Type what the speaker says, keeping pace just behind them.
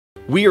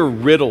We are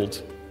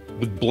riddled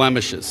with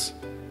blemishes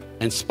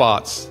and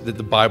spots that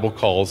the Bible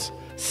calls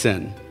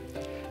sin.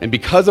 And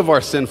because of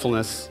our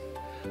sinfulness,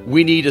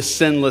 we need a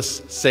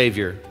sinless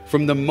Savior.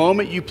 From the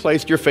moment you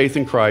placed your faith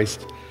in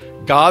Christ,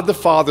 God the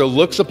Father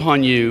looks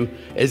upon you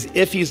as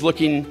if he's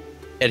looking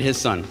at his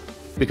Son.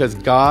 Because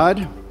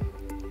God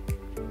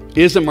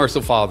is a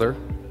merciful Father,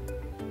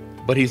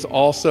 but he's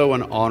also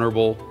an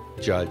honorable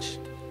judge.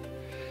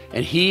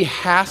 And he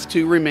has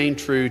to remain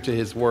true to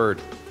his word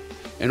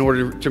in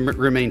order to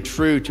remain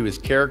true to his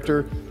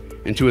character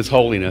and to his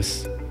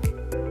holiness.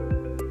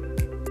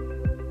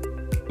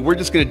 We're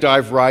just going to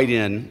dive right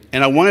in,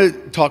 and I want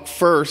to talk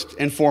first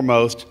and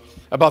foremost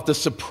about the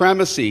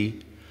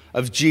supremacy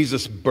of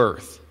Jesus'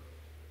 birth.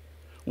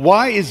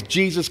 Why is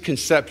Jesus'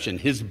 conception,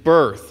 his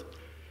birth,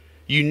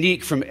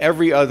 unique from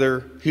every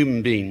other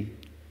human being?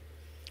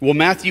 Well,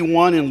 Matthew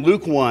 1 and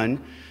Luke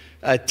 1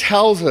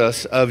 tells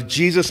us of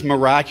Jesus'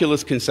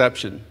 miraculous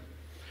conception.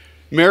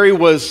 Mary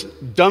was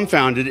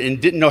dumbfounded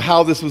and didn't know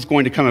how this was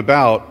going to come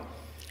about.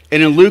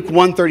 And in Luke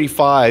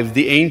 1:35,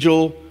 the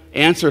angel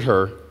answered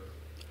her,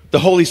 "The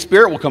Holy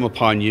Spirit will come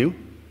upon you,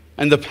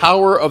 and the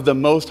power of the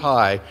Most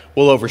High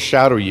will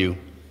overshadow you.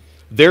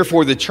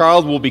 Therefore, the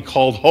child will be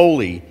called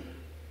Holy,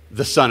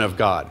 the Son of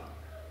God."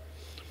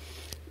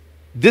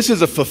 This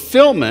is a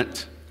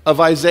fulfillment of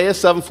Isaiah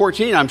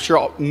 7:14. I'm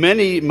sure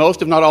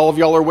most, if not all of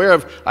y'all are aware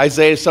of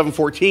Isaiah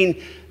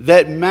 7:14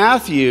 that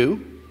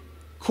Matthew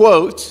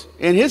quotes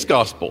in his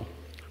gospel.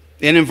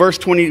 And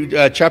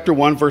in chapter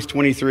 1, verse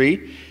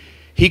 23,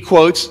 he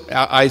quotes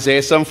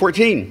Isaiah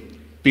 7:14.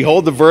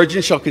 "Behold, the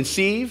virgin shall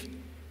conceive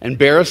and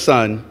bear a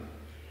son,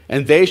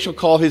 and they shall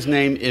call his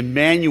name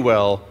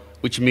Emmanuel,"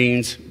 which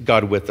means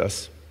God with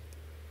us.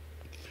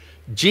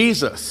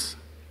 Jesus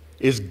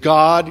is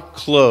God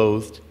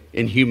clothed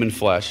in human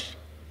flesh.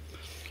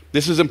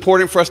 This is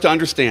important for us to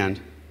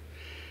understand.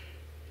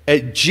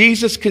 At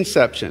Jesus'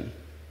 conception,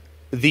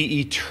 the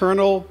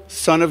eternal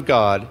Son of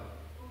God,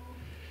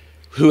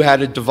 who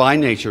had a divine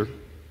nature,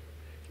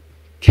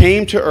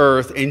 came to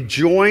earth and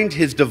joined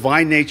his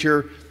divine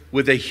nature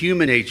with a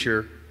human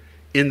nature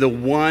in the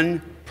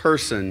one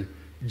person,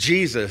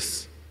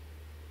 Jesus,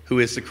 who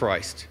is the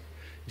Christ.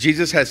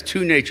 Jesus has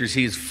two natures.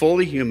 He is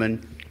fully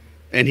human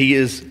and he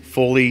is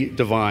fully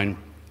divine.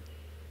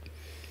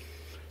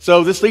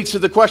 So this leads to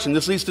the question.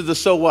 This leads to the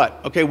so what.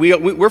 Okay,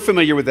 we're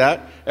familiar with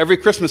that. Every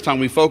Christmas time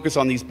we focus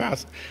on these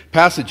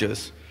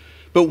passages.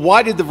 But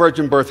why did the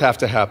virgin birth have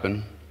to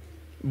happen?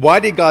 Why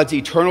did God's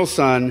eternal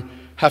Son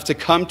have to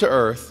come to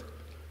earth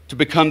to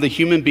become the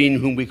human being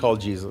whom we call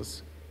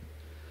Jesus?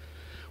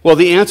 Well,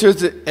 the answer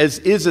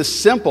is as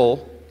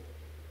simple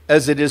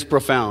as it is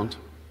profound.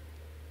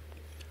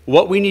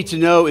 What we need to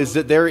know is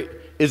that there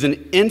is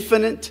an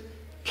infinite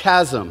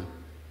chasm,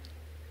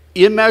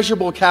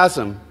 immeasurable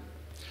chasm,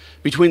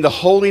 between the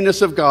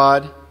holiness of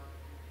God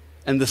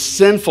and the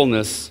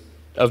sinfulness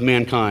of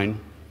mankind.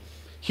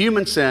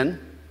 Human sin,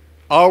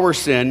 our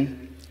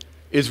sin,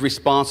 is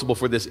responsible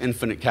for this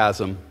infinite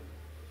chasm.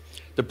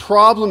 The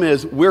problem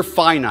is we're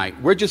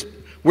finite. We're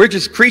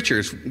just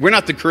creatures. We're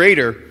not the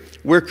creator.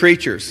 We're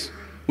creatures.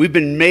 We've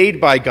been made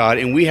by God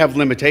and we have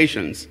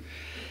limitations.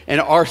 And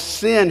our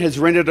sin has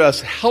rendered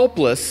us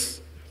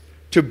helpless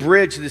to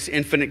bridge this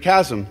infinite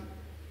chasm.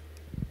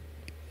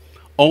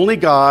 Only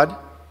God,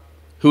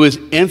 who is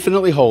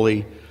infinitely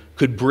holy,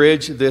 could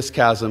bridge this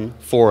chasm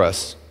for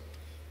us.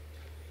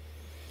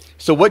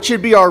 So what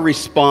should be our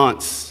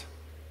response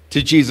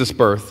to Jesus'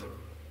 birth?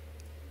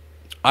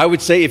 I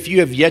would say if you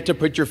have yet to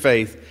put your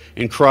faith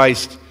in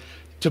Christ,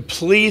 to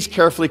please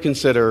carefully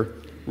consider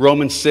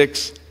Romans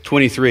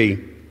 6:23.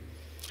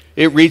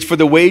 It reads, "For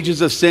the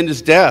wages of sin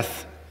is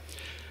death,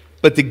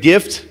 but the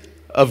gift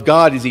of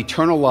God is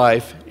eternal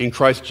life in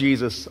Christ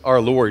Jesus our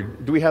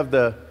Lord." Do we have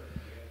the...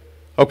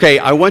 Okay,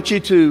 I want you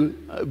to,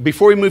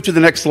 before we move to the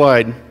next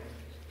slide,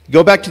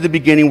 go back to the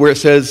beginning where it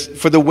says,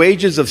 "For the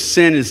wages of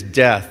sin is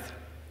death."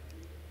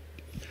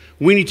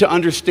 We need to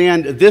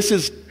understand this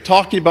is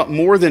talking about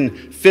more than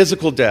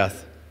physical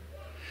death.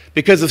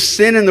 Because of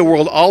sin in the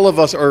world, all of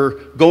us are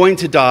going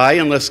to die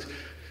unless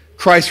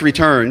Christ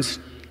returns.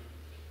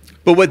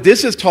 But what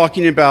this is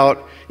talking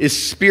about is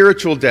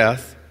spiritual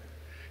death.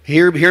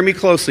 Hear me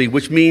closely,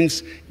 which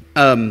means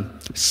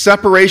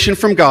separation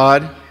from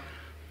God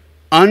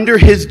under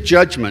his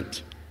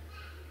judgment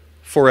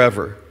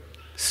forever.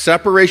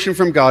 Separation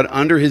from God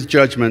under his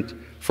judgment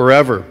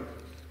forever.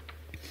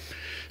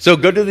 So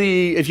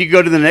if you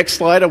go to the next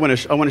slide, I want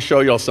to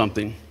show y'all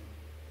something.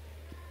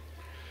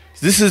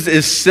 This is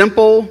as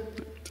simple,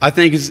 I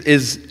think,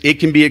 as it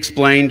can be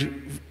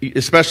explained,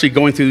 especially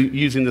going through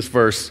using this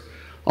verse.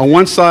 On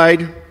one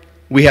side,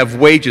 we have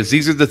wages.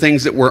 These are the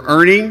things that we're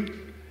earning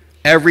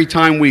every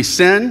time we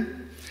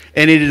sin,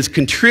 and it is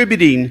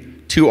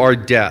contributing to our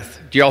death.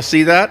 Do y'all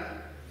see that?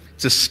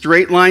 It's a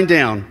straight line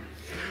down.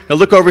 Now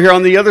look over here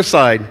on the other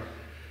side.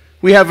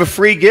 We have a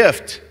free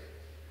gift.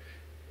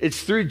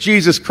 It's through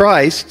Jesus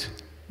Christ,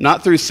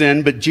 not through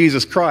sin, but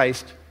Jesus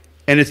Christ,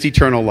 and it's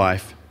eternal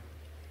life.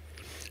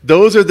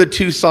 Those are the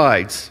two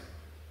sides.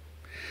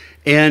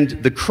 And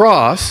the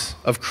cross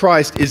of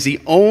Christ is the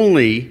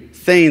only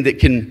thing that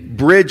can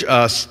bridge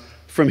us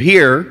from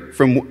here,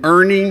 from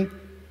earning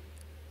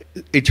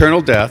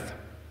eternal death,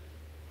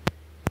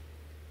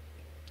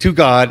 to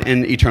God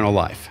and eternal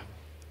life.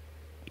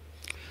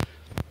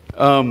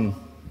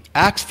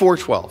 Acts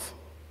 4:12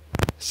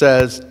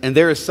 says, "And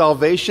there is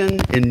salvation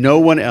in no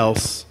one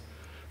else,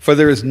 for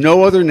there is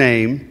no other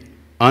name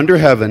under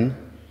heaven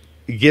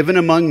given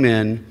among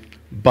men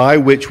by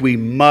which we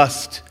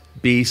must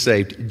be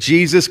saved."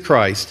 Jesus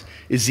Christ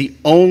is the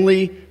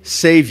only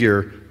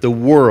Savior the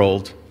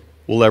world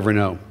will ever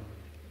know.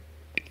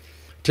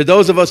 To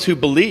those of us who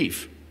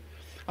believe,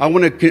 I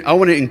want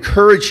to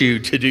encourage you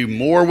to do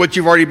more what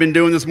you've already been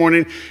doing this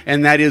morning,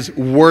 and that is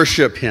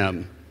worship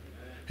Him.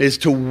 Is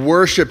to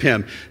worship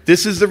Him.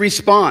 This is the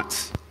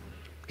response,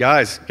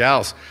 guys,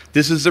 gals.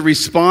 This is the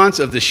response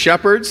of the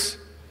shepherds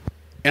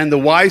and the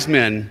wise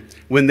men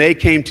when they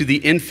came to the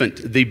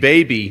infant, the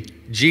baby,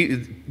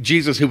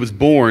 Jesus, who was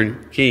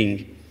born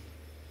king.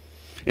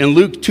 In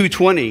Luke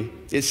 2:20,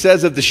 it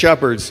says of the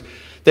shepherds,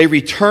 they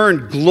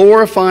returned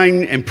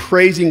glorifying and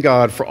praising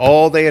God for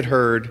all they had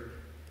heard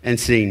and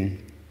seen.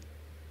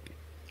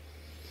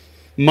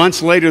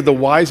 Months later, the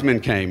wise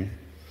men came.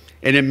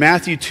 And in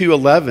Matthew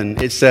 2:11,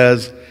 it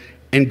says,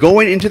 "And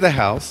going into the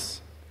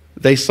house,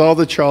 they saw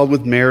the child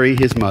with Mary,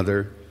 his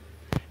mother,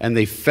 and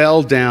they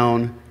fell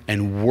down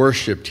and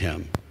worshiped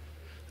Him."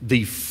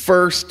 The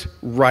first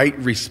right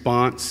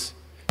response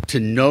to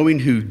knowing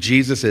who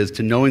Jesus is,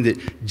 to knowing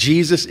that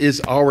Jesus is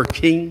our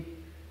King,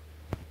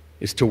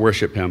 is to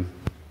worship Him.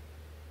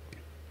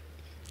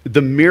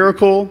 The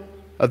miracle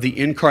of the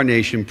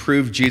incarnation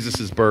proved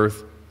Jesus'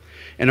 birth,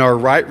 and our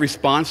right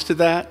response to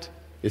that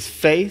is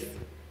faith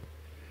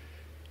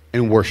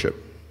and worship.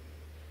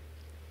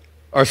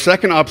 Our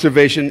second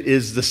observation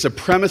is the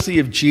supremacy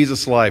of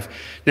Jesus' life.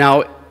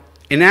 Now,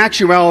 in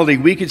actuality,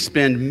 we could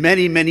spend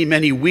many, many,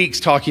 many weeks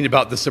talking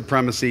about the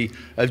supremacy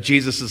of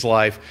Jesus'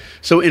 life.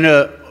 So in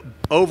an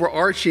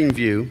overarching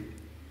view,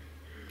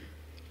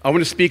 I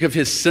want to speak of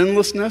His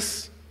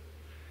sinlessness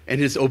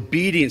and His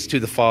obedience to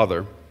the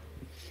Father.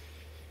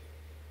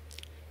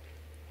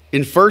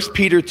 In 1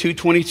 Peter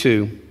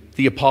 2:22,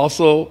 the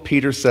Apostle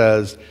Peter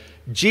says,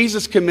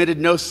 "Jesus committed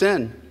no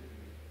sin,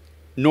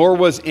 nor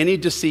was any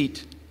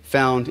deceit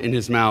found in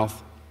His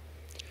mouth."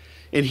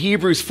 In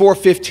Hebrews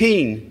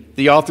 4:15,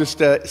 the author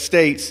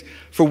states,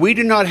 "For we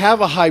do not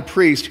have a high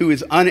priest who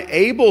is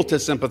unable to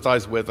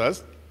sympathize with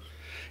us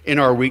in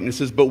our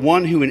weaknesses, but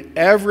one who in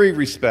every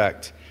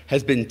respect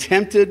has been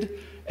tempted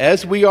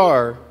as we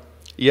are,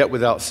 yet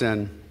without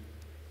sin."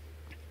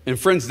 And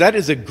friends, that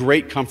is a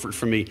great comfort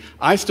for me.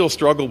 I still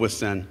struggle with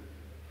sin.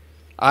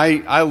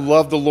 I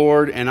love the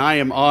Lord, and I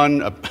am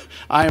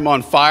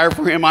on fire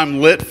for Him.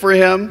 I'm lit for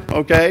Him,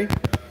 okay?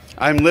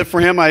 I'm lit for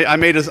Him. I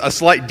made a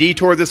slight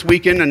detour this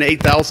weekend, an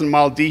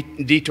 8,000-mile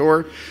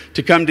detour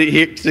to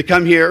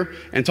come here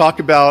and talk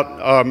about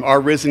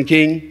our risen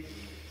King.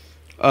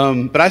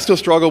 But I still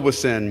struggle with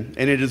sin,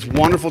 and it is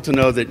wonderful to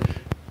know that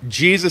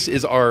Jesus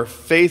is our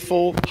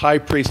faithful high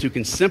priest who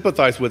can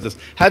sympathize with us.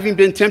 Having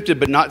been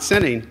tempted but not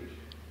sinning,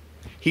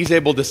 He's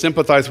able to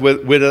sympathize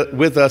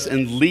with us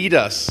and lead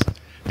us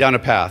down a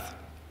path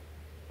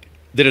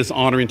that is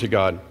honoring to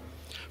God.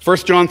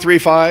 1 John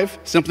 3:5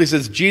 simply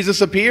says, "Jesus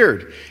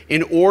appeared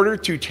in order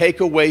to take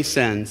away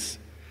sins,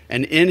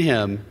 and in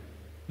Him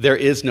there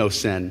is no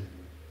sin."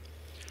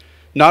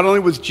 Not only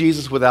was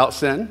Jesus without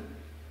sin,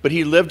 but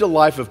He lived a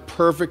life of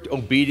perfect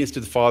obedience to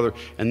the Father.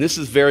 And this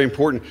is very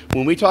important.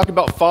 When we talk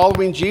about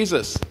following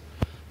Jesus,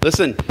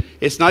 listen,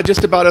 it's not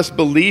just about us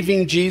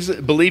believing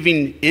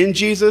in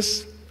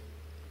Jesus.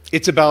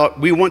 It's about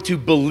we want to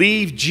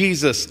believe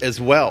Jesus as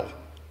well.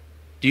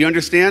 Do you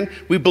understand?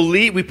 We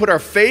put our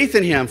faith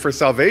in Him for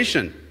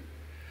salvation.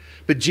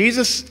 But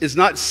Jesus is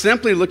not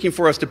simply looking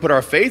for us to put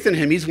our faith in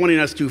Him. He's wanting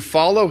us to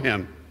follow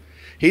Him.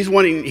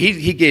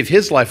 He gave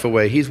His life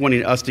away. He's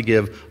wanting us to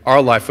give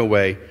our life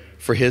away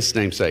for His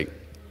name's sake.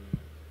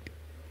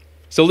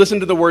 So listen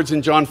to the words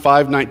in John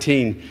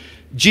 5:19.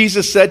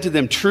 Jesus said to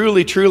them,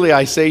 "Truly, truly,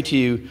 I say to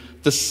you,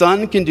 the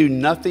Son can do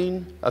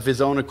nothing of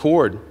His own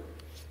accord,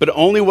 but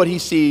only what He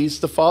sees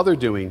the Father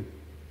doing.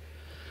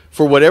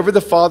 For whatever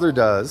the Father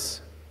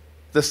does,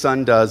 the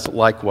Son does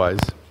likewise."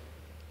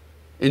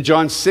 In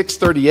John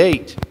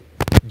 6:38,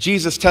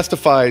 Jesus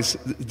testifies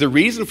the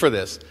reason for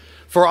this.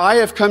 "For I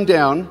have come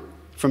down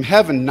from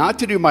heaven not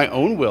to do my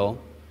own will,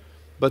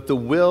 but the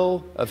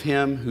will of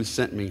Him who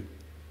sent me."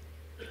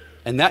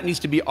 And that needs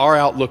to be our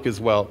outlook as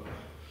well.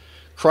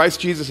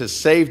 Christ Jesus has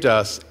saved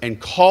us and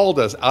called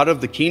us out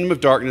of the kingdom of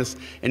darkness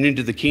and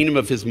into the kingdom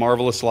of His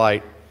marvelous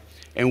light.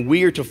 And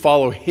we are to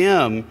follow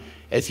Him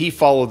as He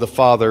followed the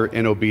Father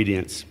in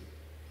obedience.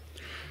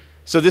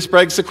 So this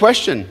begs the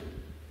question.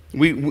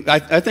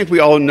 I think we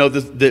all know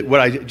that what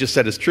I just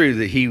said is true,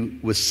 that He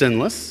was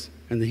sinless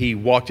and that He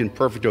walked in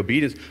perfect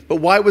obedience. But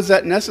why was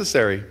that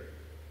necessary?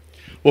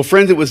 Well,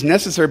 friends, it was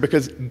necessary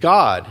because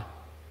God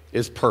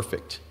is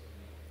perfect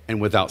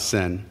and without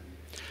sin.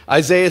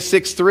 Isaiah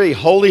 6:3,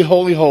 "Holy,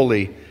 holy,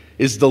 holy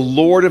is the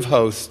Lord of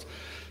hosts.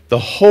 The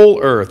whole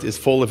earth is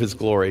full of his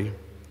glory.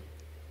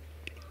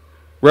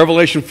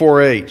 Revelation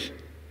 4:8,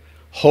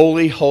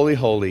 holy, holy,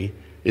 holy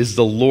is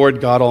the Lord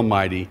God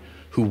Almighty,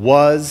 who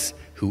was,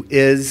 who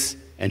is,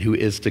 and who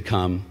is to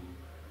come.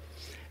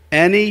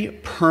 Any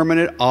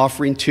permanent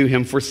offering to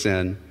him for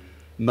sin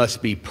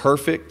must be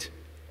perfect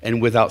and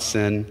without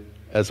sin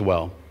as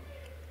well.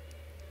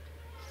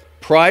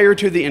 Prior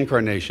to the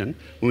incarnation,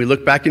 when we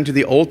look back into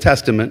the Old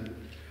Testament,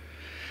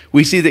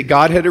 we see that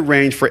God had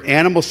arranged for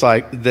animal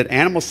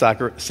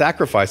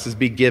sacrifices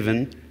be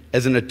given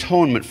as an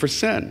atonement for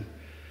sin.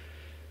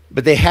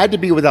 But they had to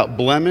be without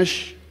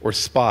blemish or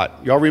spot.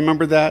 Y'all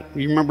remember that?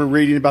 You remember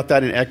reading about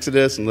that in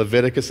Exodus and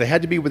Leviticus? They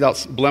had to be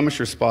without blemish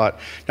or spot.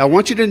 Now I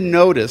want you to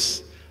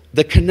notice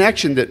the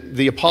connection that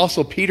the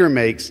Apostle Peter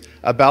makes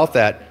about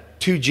that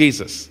to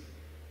Jesus.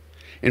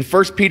 In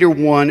 1 Peter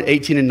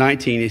 1:18 and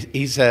 19,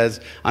 he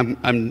says,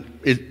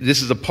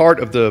 this is a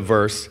part of the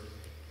verse,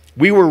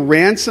 we were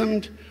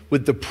ransomed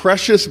with the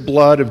precious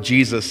blood of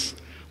Jesus,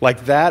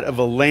 like that of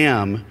a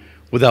lamb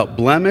without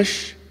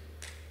blemish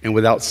and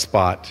without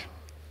spot.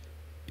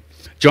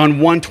 John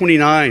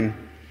 1:29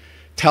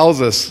 tells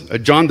us,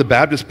 John the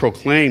Baptist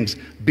proclaims,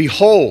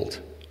 behold,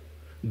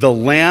 the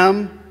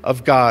Lamb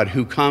of God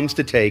who comes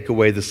to take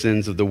away the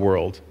sins of the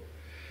world.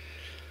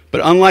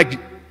 But unlike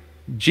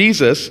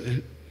Jesus,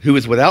 who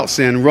is without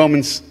sin,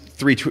 Romans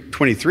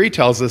 3:23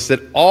 tells us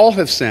that all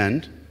have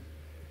sinned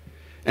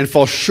and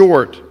fall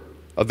short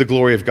of the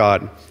glory of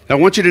God. Now, I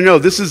want you to know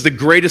this is the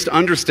greatest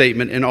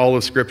understatement in all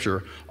of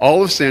Scripture.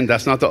 All have sinned,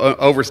 that's not the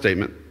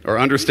overstatement or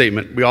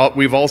understatement.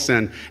 We've all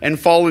sinned and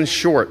fallen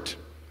short.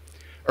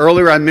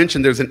 Earlier I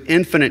mentioned there's an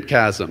infinite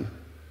chasm,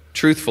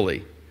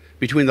 truthfully,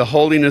 between the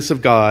holiness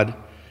of God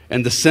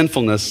and the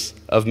sinfulness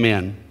of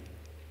men.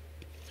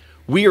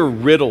 We are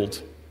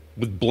riddled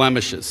with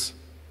blemishes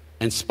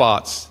and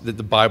spots that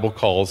the Bible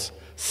calls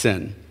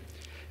sin.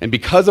 And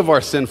because of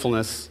our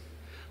sinfulness,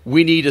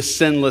 we need a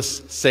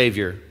sinless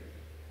Savior.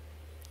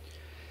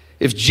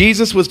 If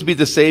Jesus was to be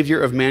the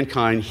Savior of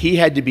mankind, he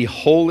had to be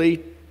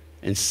holy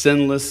and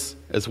sinless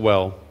as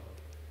well.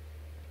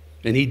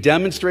 And he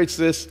demonstrates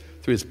this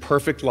through his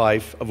perfect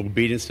life of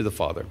obedience to the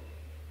Father.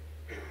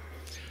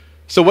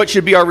 So what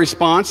should be our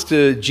response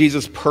to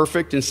Jesus'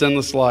 perfect and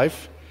sinless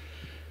life?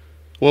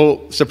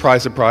 Well,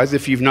 surprise, surprise,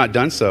 if you've not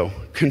done so,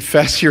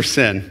 confess your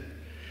sin,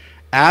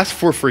 ask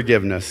for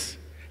forgiveness,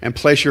 and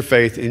place your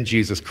faith in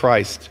Jesus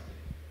Christ.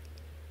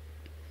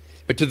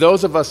 But to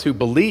those of us who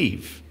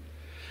believe,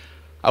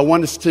 I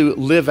want us to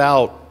live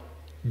out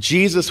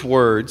Jesus'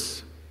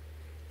 words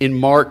in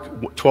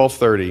Mark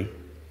 12:30.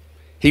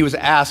 He was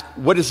asked,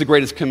 what is the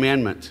greatest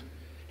commandment?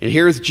 And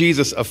here is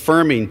Jesus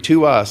affirming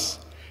to us,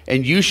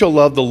 and you shall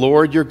love the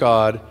Lord your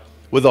God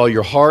with all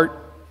your heart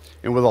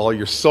and with all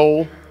your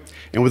soul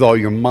and with all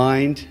your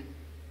mind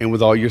and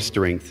with all your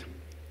strength.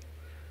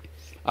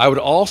 I would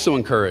also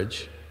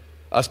encourage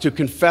us to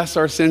confess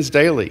our sins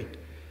daily.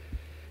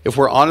 If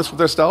we're honest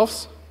with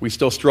ourselves, we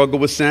still struggle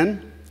with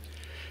sin.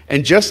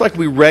 And just like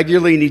we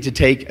regularly need to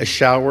take a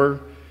shower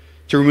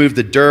to remove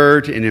the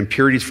dirt and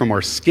impurities from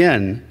our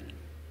skin,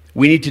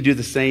 we need to do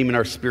the same in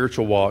our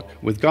spiritual walk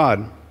with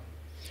God.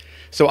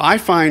 So I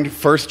find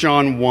 1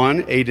 John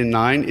 1:8 and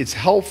 9, it's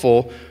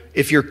helpful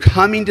if you're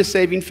coming to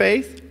saving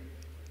faith,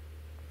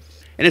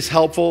 and it's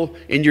helpful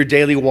in your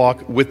daily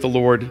walk with the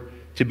Lord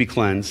to be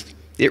cleansed.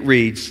 It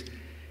reads,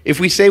 if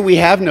we say we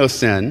have no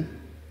sin,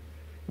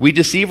 we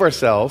deceive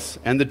ourselves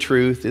and the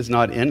truth is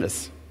not in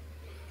us.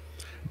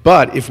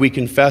 But if we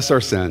confess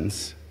our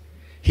sins,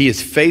 he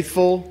is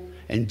faithful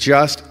and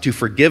just to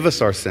forgive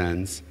us our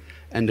sins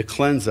and to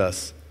cleanse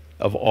us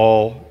of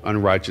all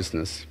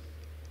unrighteousness.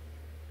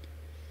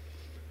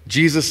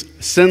 Jesus'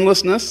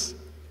 sinlessness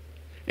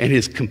and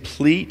his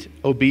complete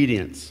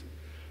obedience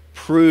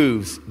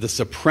proves the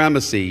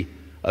supremacy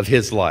of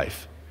his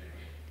life.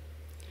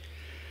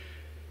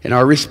 And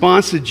our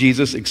response to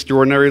Jesus'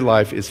 extraordinary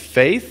life is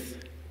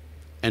faith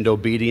and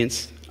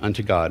obedience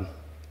unto God.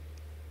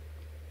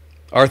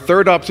 Our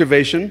third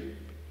observation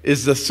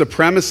is the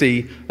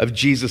supremacy of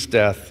Jesus'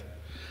 death.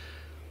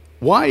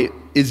 Why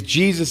is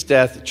Jesus'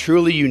 death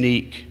truly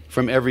unique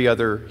from every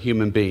other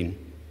human being?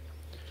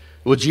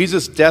 Well,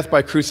 Jesus' death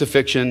by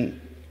crucifixion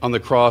on the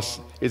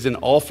cross is in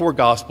all four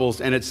Gospels,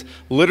 and it's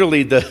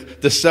literally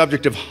the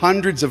subject of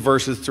hundreds of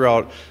verses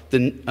throughout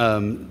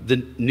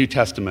the New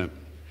Testament.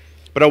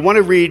 But I want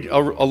to read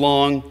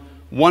along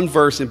one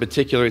verse in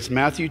particular. It's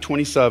Matthew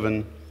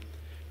 27,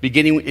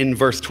 beginning in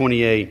verse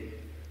 28.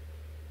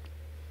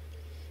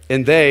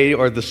 And they,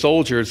 or the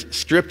soldiers,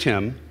 stripped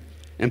him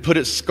and put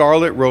a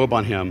scarlet robe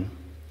on him,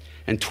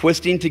 and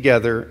twisting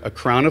together a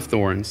crown of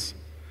thorns,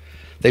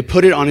 they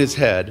put it on his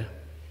head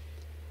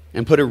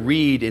and put a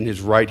reed in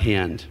his right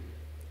hand.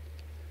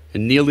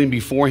 And kneeling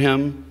before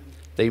him,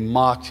 they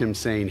mocked him,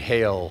 saying,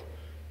 Hail,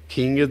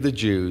 King of the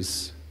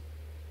Jews.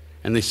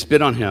 And they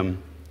spit on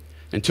him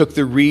and took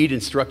the reed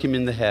and struck him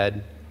in the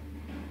head.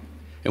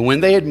 And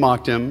when they had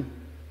mocked him,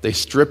 they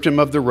stripped him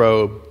of the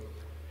robe,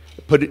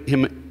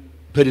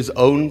 put his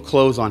own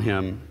clothes on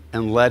him,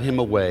 and led him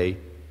away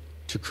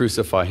to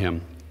crucify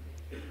him.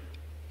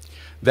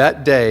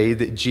 That day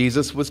that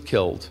Jesus was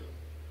killed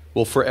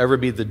will forever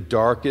be the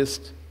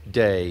darkest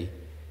day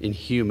in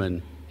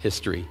human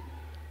history.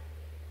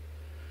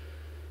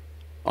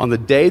 On the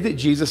day that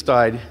Jesus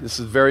died, this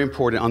is very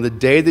important, on the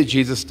day that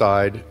Jesus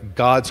died,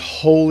 God's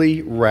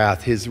holy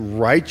wrath, his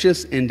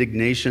righteous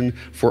indignation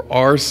for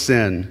our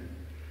sin,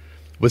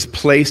 was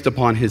placed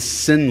upon his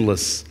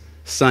sinless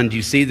Son. Do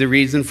you see the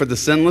reason for the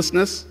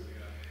sinlessness?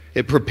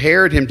 It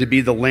prepared him to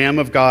be the Lamb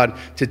of God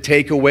to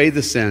take away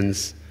the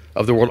sins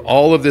of the world.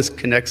 All of this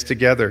connects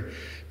together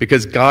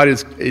because God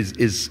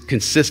is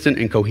consistent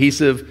and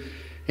cohesive,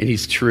 and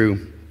he's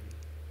true.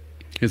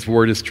 His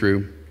word is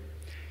true.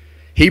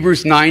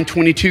 Hebrews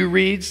 9:22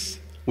 reads,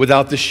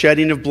 without the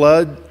shedding of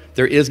blood,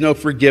 there is no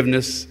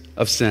forgiveness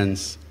of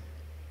sins.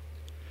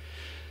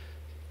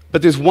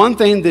 But there's one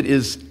thing that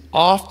is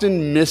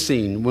often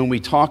missing when we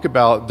talk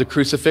about the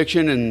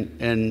crucifixion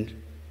and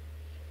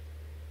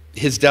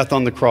his death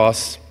on the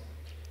cross.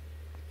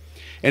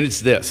 And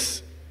it's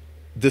this: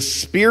 the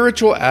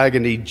spiritual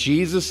agony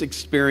Jesus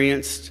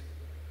experienced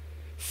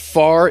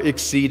far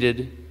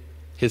exceeded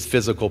his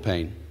physical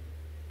pain.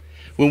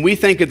 When we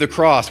think of the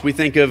cross, we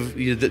think of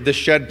the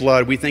shed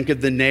blood, we think of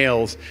the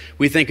nails,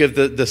 we think of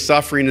the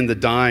suffering and the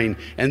dying,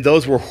 and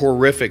those were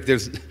horrific.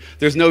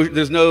 There's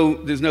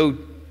no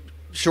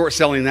short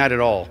selling that at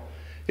all.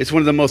 It's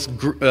one of the most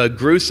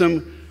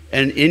gruesome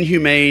and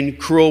inhumane,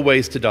 cruel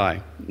ways to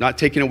die. Not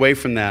taken away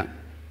from that.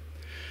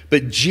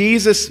 But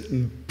Jesus'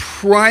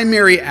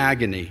 primary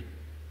agony,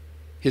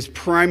 his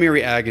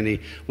primary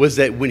agony, was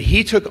that when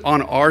he took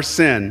on our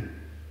sin,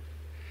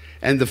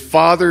 and the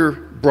Father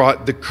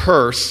brought the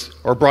curse,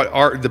 or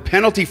brought the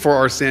penalty for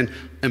our sin,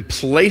 and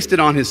placed it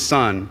on his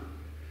Son,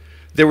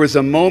 there was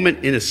a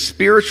moment in a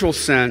spiritual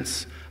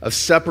sense of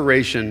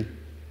separation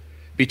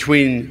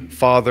between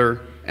Father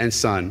and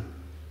Son.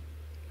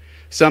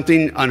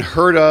 Something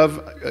unheard of,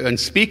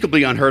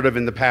 unspeakably unheard of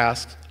in the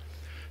past,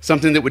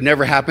 something that would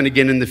never happen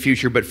again in the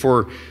future, but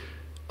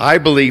I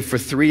believe for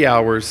 3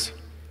 hours,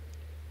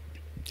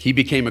 he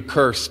became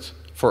accursed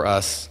for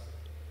us.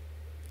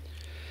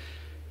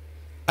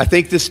 I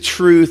think this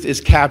truth is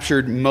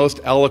captured most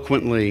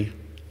eloquently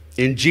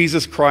in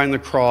Jesus' cry on the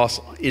cross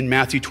in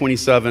Matthew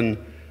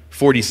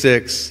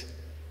 27:46.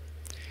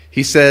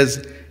 He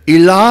says,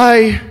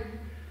 Eli,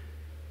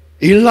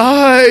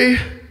 Eli,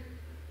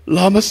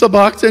 lama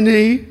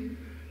sabachthani,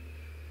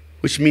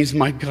 which means,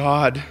 my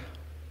God,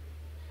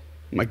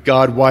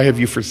 why have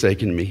you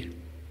forsaken me?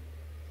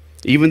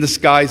 Even the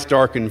skies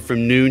darkened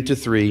from noon to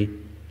 3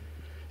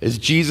 as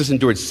Jesus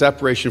endured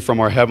separation from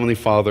our Heavenly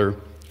Father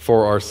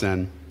for our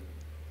sin.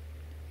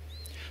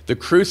 The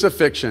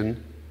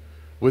crucifixion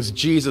was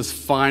Jesus'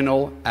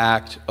 final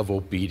act of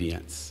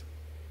obedience.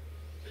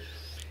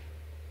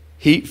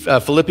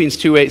 Philippians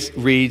 2:8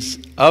 reads,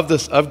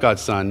 of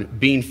God's Son,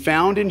 being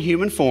found in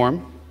human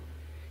form,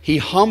 he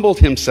humbled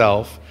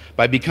himself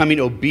by becoming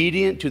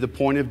obedient to the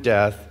point of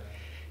death,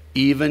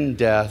 even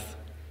death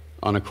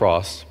on a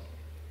cross.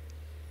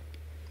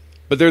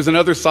 But there's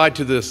another side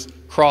to this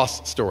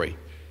cross story.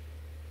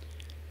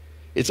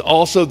 It's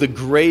also the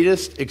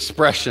greatest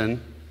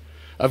expression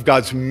of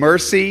God's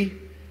mercy,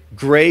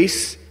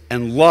 grace,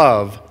 and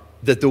love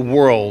that the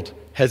world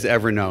has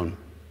ever known.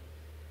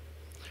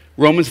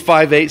 Romans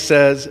 5:8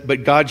 says,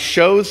 but God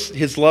shows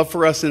his love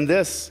for us in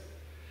this,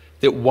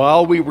 that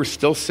while we were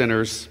still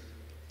sinners,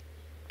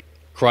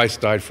 Christ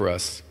died for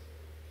us.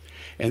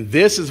 And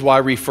this is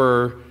why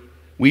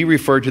we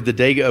refer to the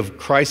day of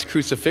Christ's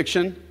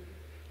crucifixion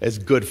as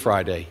Good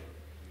Friday.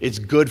 It's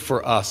good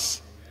for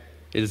us.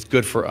 It is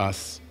good for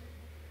us.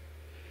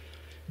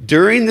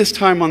 During this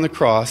time on the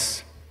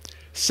cross,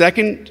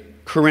 2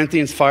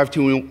 Corinthians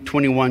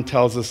 5:21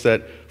 tells us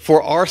that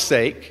for our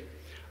sake,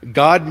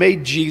 God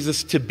made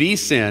Jesus to be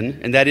sin,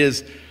 and that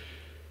is,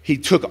 he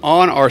took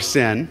on our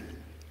sin,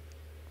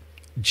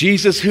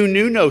 Jesus who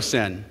knew no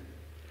sin,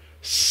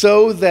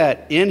 so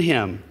that in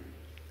him,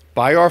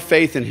 by our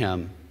faith in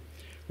him,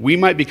 we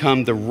might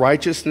become the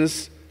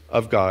righteousness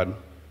of God.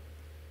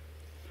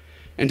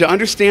 And to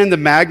understand the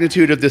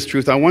magnitude of this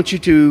truth, I want you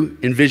to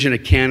envision a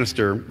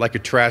canister, like a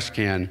trash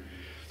can,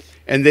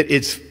 and that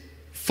it's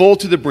full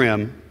to the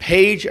brim,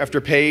 page after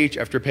page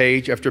after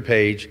page after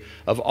page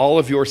of all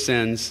of your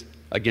sins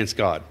against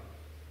God.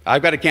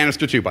 I've got a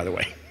canister too, by the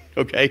way,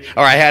 okay?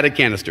 Or I had a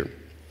canister.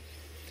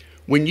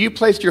 When you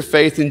placed your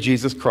faith in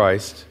Jesus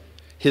Christ,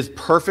 his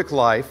perfect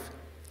life,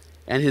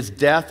 and his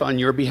death on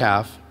your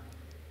behalf,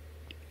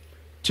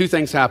 two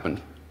things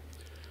happened.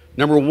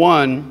 Number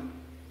one,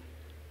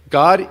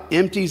 God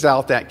empties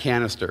out that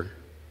canister.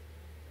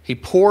 He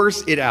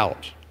pours it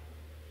out.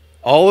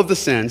 All of the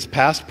sins,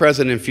 past,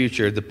 present, and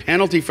future, the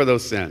penalty for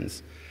those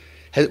sins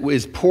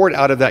is poured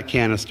out of that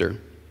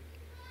canister.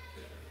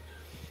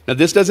 Now,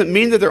 this doesn't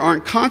mean that there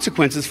aren't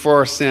consequences for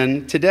our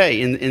sin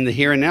today. In the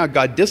here and now,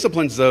 God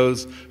disciplines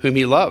those whom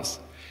he loves.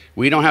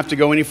 We don't have to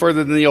go any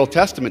further than the Old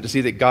Testament to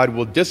see that God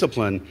will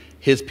discipline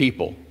his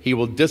people. He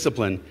will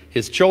discipline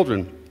his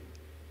children.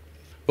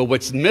 But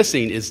what's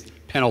missing is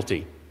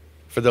penalty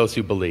for those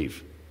who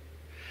believe.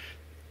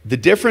 The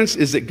difference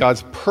is that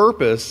God's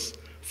purpose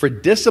for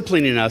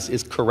disciplining us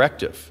is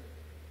corrective,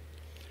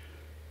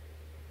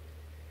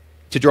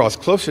 to draw us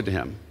closer to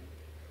him.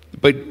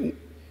 But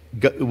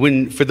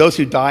for those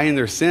who die in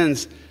their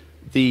sins,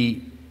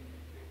 the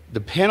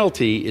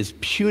penalty is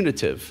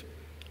punitive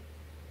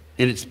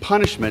in its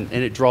punishment,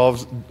 and it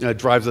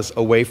drives us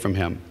away from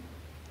him.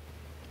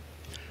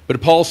 But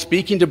Paul,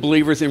 speaking to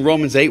believers in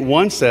Romans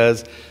 8:1,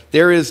 says,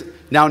 there is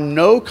now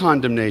no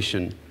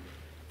condemnation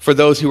for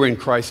those who are in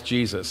Christ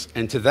Jesus.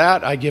 And to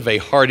that, I give a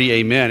hearty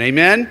amen.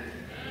 Amen?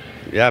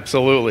 Yeah,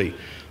 absolutely.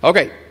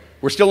 Okay,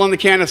 we're still on the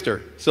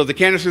canister. So the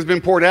canister's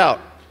been poured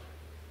out.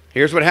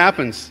 Here's what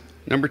happens.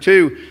 Number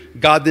 2,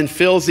 God then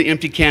fills the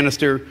empty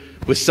canister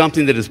with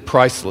something that is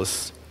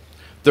priceless.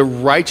 The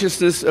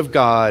righteousness of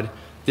God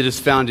that is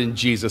found in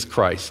Jesus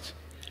Christ.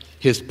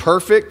 His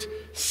perfect,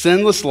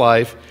 sinless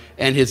life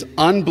and his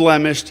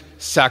unblemished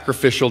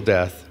sacrificial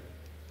death.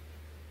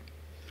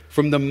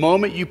 From the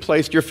moment you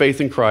placed your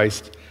faith in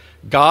Christ,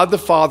 God the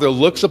Father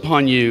looks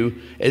upon you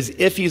as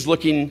if he's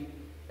looking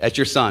at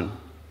your son,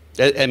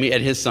 at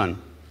his son.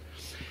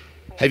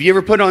 Have you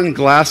ever put on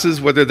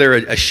glasses, whether they're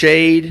a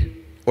shade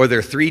or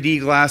they're 3D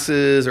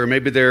glasses, or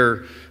maybe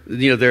they're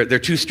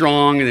too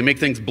strong and they make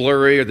things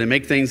blurry, or they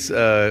make things,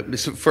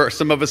 for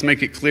some of us,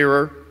 make it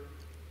clearer?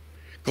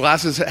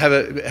 Glasses have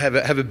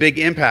a big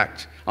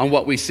impact on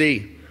what we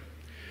see.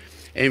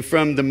 And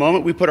from the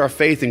moment we put our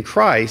faith in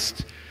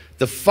Christ,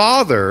 the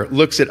Father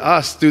looks at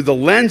us through the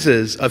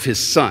lenses of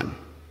his Son.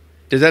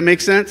 Does that make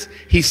sense?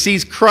 He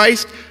sees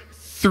Christ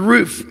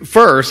through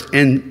first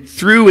and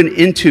through and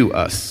into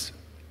us.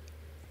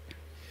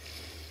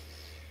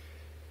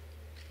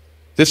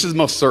 This is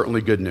most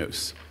certainly good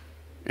news.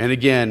 And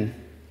again,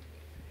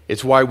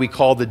 it's why we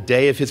call the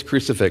day of his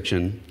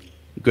crucifixion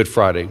Good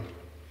Friday.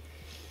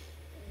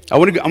 I'm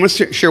going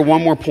to share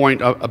one more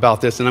point about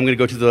this, and I'm going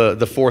to go to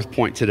the fourth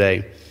point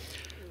today.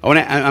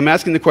 I'm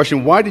asking the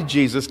question, why did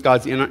Jesus,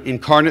 God's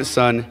incarnate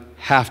Son,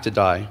 have to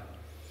die?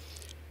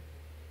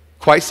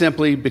 Quite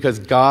simply, because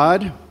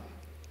God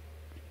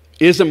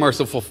is a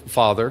merciful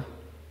Father,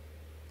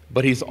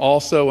 but he's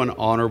also an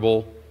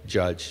honorable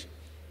judge.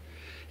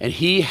 And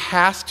he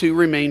has to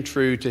remain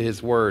true to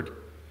his word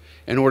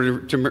in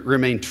order to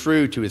remain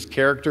true to his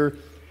character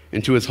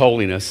and to his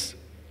holiness.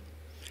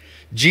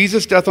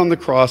 Jesus' death on the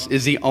cross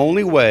is the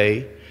only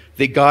way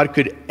that God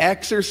could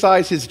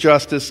exercise his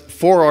justice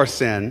for our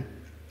sin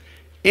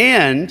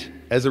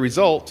and, as a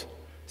result,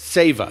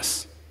 save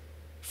us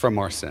from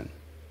our sin.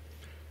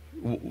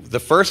 The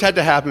first had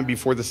to happen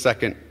before the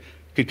second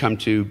could come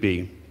to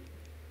be.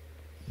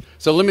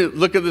 So let me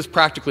look at this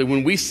practically.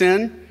 When we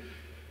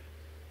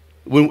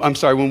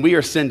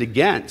are sinned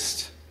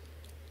against,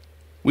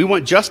 we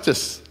want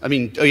justice.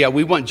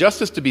 We want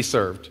justice to be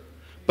served.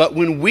 But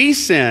when we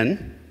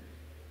sin,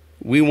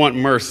 we want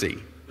mercy.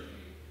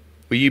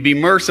 Will you be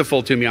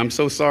merciful to me? I'm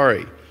so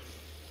sorry.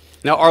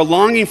 Now, our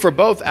longing for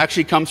both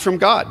actually comes from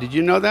God. Did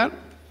you know that?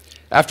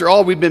 After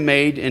all, we've been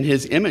made in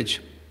his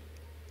image.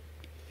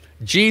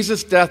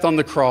 Jesus' death on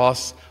the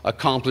cross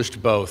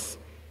accomplished both.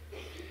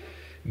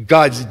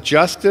 God's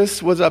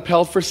justice was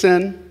upheld for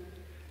sin,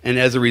 and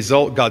as a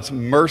result, God's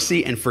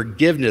mercy and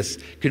forgiveness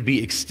could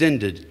be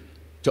extended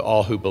to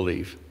all who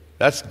believe.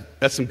 That's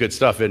some good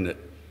stuff, isn't it?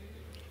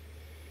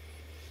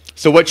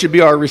 So what should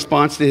be our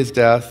response to his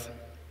death?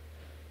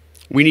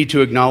 We need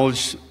to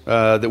acknowledge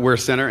that we're a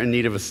sinner in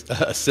need of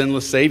a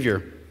sinless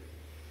Savior.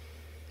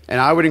 And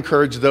I would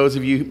encourage those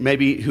of you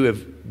maybe who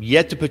have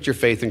yet to put your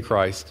faith in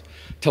Christ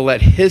to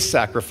let his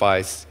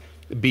sacrifice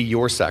be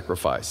your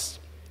sacrifice.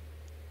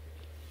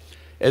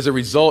 As a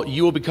result,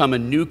 you will become a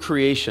new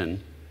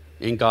creation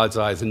in God's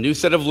eyes, a new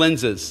set of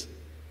lenses.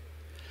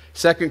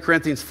 2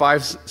 Corinthians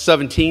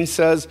 5:17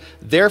 says,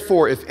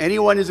 "Therefore, if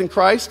anyone is in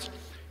Christ,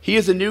 he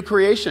is a new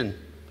creation.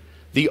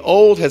 The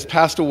old has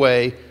passed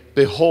away.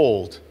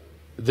 Behold,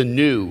 the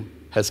new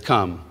has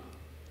come."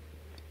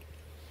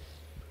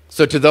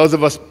 So to those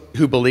of us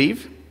who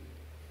believe,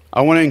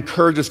 I want to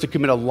encourage us to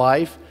commit a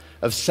life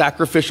of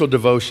sacrificial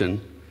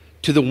devotion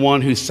to the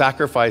one who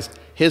sacrificed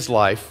his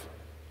life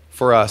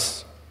for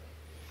us.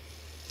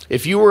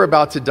 If you were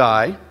about to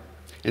die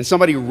and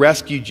somebody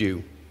rescued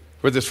you,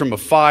 whether it's from a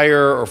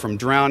fire or from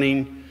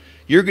drowning,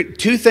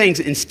 two things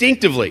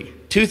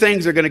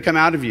are going to come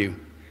out of you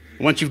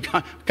once you've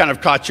kind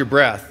of caught your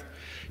breath.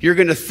 You're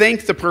going to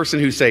thank the person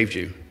who saved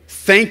you.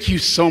 Thank you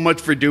so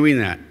much for doing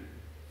that.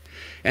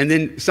 And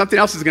then something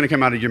else is going to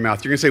come out of your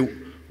mouth. You're going to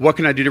say, what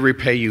can I do to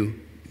repay you?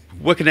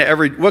 What could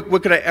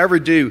I ever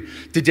do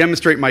to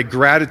demonstrate my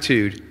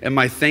gratitude and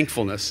my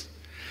thankfulness?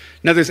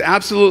 Now, there's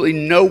absolutely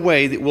no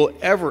way that we'll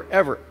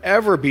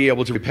ever be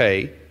able to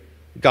repay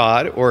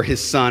God or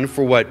his Son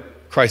for what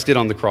Christ did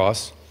on the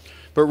cross.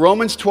 But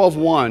Romans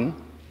 12:1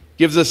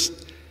 gives us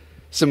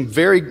some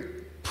very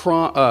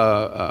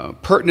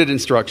pertinent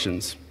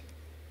instructions.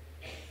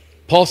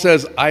 Paul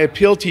says, "I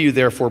appeal to you,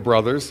 therefore,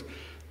 brothers,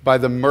 by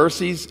the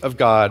mercies of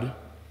God,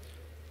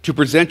 to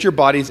present your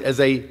bodies as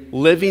a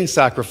living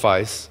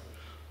sacrifice,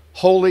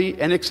 holy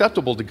and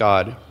acceptable to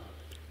God,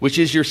 which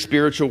is your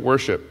spiritual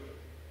worship."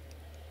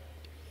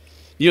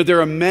 You know,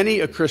 there are many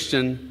a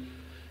Christian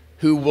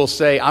who will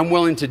say, I'm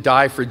willing to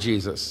die for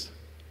Jesus.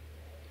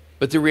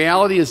 But the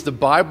reality is the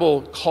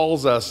Bible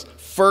calls us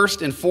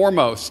first and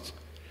foremost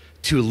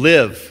to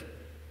live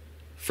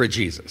for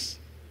Jesus.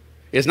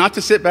 It's not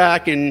to sit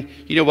back and,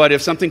 you know what,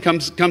 if something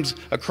comes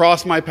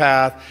across my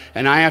path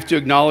and I have to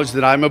acknowledge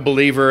that I'm a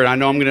believer and I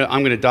know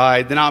I'm gonna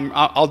die, then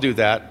I'll do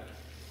that.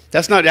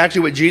 That's not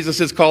actually what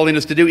Jesus is calling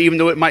us to do, even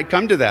though it might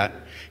come to that.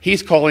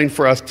 He's calling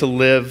for us to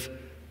live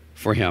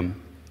for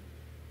him.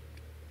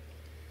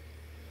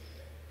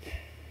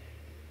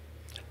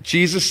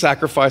 Jesus'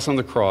 sacrifice on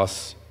the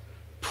cross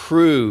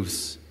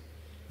proves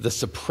the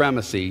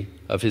supremacy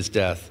of his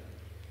death.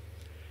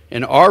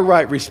 And our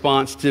right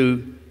response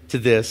to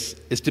this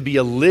is to be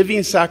a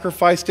living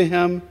sacrifice to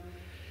him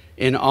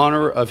in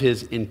honor of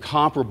his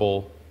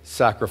incomparable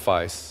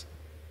sacrifice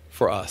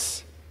for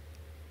us.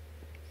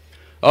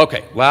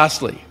 Okay,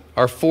 lastly,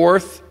 our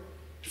fourth,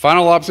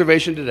 final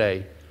observation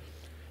today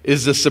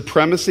is the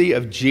supremacy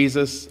of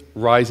Jesus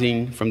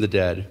rising from the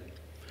dead.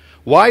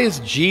 Why is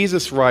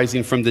Jesus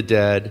rising from the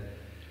dead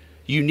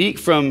unique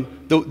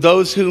from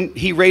those whom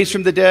he raised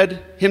from the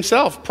dead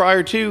himself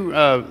prior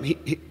to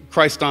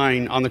Christ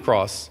dying on the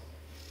cross?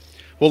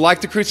 Well,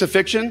 like the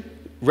crucifixion,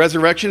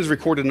 resurrection is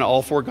recorded in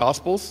all four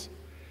Gospels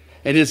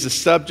and is the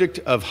subject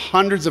of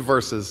hundreds of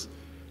verses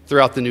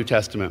throughout the New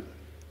Testament.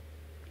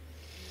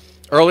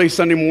 Early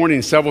Sunday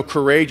morning, several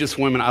courageous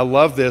women, I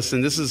love this,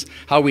 and this is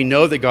how we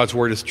know that God's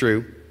word is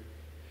true.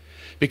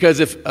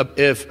 Because if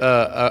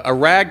a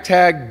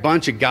ragtag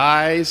bunch of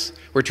guys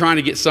were trying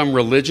to get some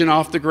religion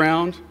off the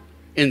ground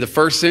in the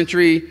first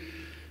century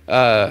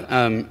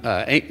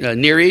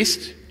Near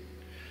East,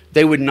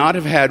 they would not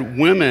have had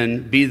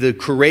women be the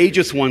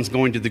courageous ones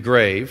going to the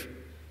grave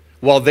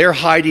while they're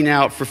hiding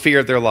out for fear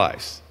of their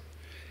lives.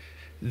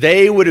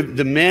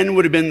 The men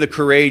would have been the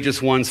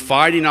courageous ones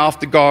fighting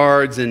off the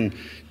guards and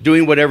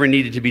doing whatever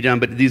needed to be done.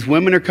 But these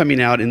women are coming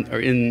out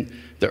in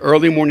the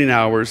early morning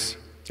hours,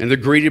 and they're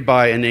greeted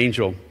by an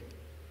angel.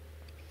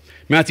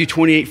 Matthew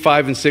 28,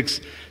 5 and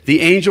 6, the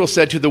angel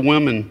said to the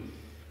women,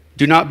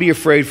 do not be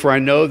afraid, for I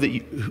know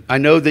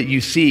that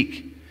you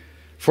seek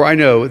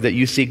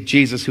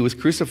Jesus who was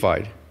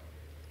crucified.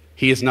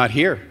 He is not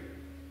here.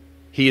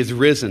 He is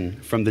risen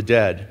from the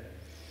dead.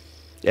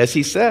 As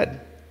he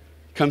said,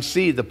 come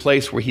see the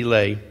place where he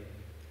lay.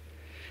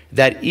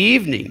 That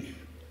evening,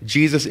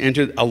 Jesus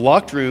entered a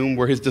locked room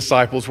where his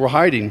disciples were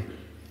hiding.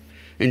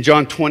 In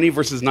John 20,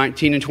 verses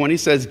 19 and 20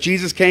 says,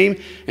 Jesus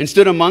came and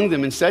stood among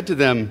them and said to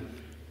them,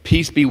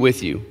 peace be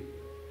with you.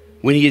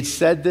 When he had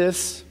said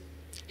this,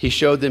 he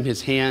showed them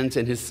his hands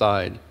and his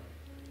side.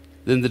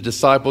 Then the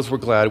disciples were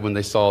glad when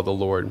they saw the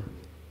Lord.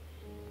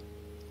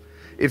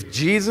 If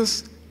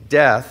Jesus'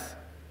 death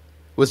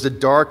was the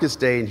darkest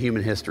day in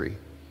human history,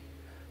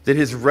 then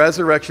his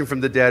resurrection from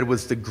the dead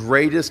was the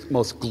greatest,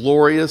 most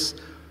glorious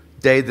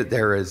day that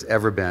there has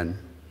ever been.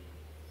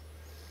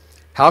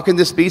 How can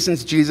this be,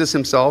 since Jesus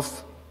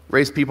himself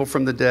raised people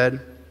from the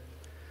dead?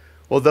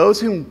 Well, those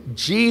whom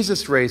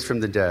Jesus raised from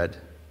the dead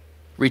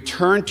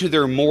returned to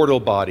their mortal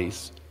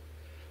bodies.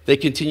 They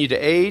continued to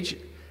age,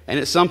 and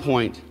at some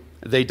point,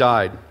 they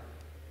died.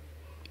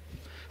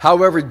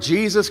 However,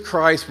 Jesus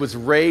Christ was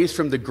raised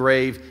from the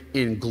grave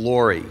in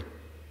glory,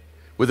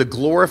 with a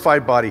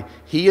glorified body.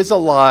 He is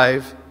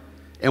alive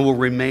and will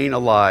remain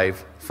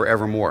alive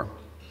forevermore.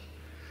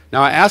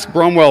 Now, I asked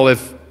Bromwell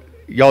if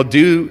y'all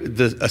do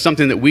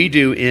something that we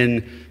do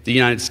in the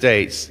United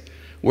States,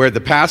 where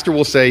the pastor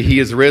will say, he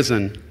is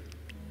risen,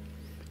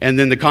 and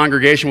then the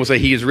congregation will say,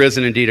 he is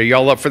risen indeed. Are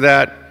y'all up for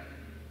that?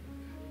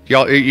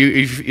 Y'all, are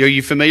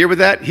you familiar with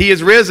that? He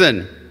is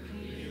risen.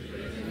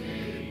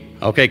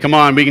 Okay, come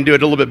on, we can do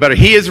it a little bit better.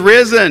 He is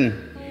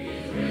risen.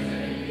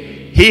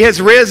 He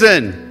has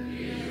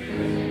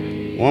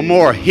risen. One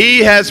more. He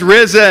has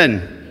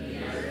risen.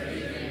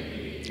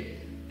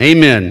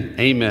 Amen.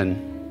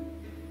 Amen.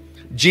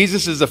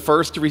 Jesus is the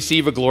first to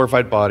receive a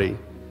glorified body.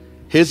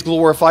 His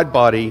glorified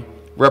body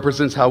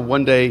represents how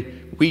one day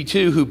we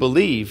too who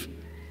believe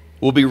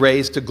will be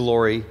raised to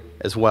glory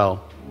as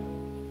well.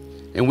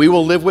 And we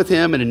will live with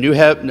him in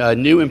a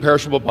new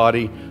imperishable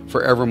body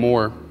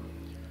forevermore.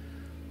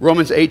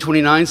 Romans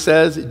 8:29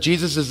 says,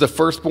 Jesus is the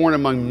firstborn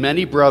among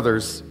many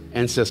brothers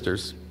and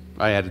sisters.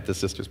 I added the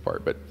sisters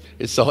part, but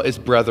it's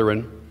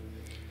brethren.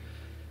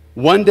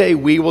 One day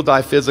we will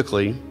die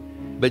physically,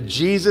 but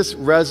Jesus'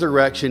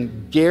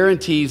 resurrection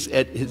guarantees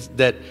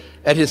that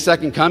at his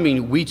second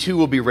coming, we too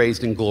will be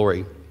raised in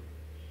glory.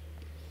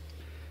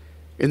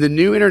 In the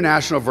New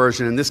International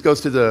Version, and this goes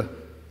to the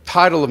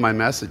title of my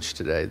message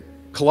today,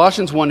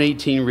 Colossians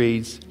 1:18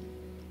 reads,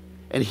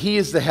 and he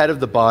is the head of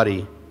the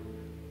body,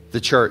 the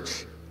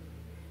church.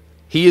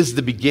 He is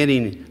the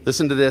beginning,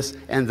 listen to this,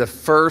 and the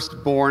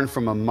firstborn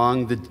from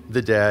among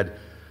the dead,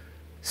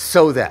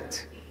 so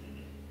that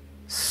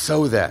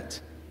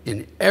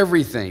in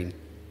everything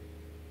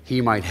he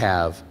might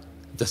have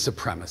the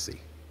supremacy.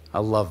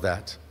 I love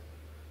that.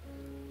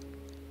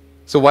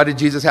 So why did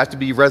Jesus have to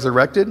be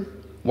resurrected?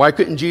 Why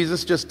couldn't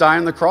Jesus just die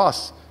on the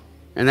cross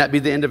and that be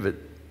the end of it?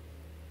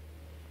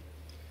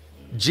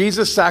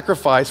 Jesus'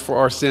 sacrifice for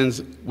our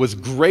sins was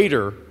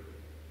greater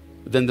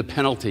than the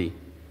penalty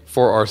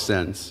for our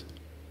sins.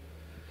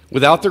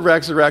 Without the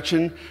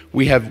resurrection,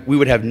 we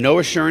would have no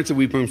assurance that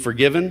we've been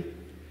forgiven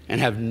and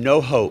have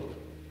no hope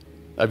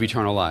of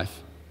eternal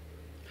life.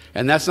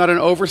 And that's not an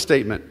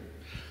overstatement.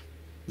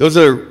 Those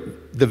are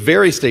the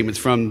very statements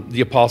from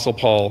the Apostle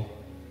Paul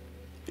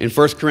in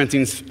 1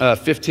 Corinthians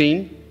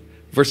 15,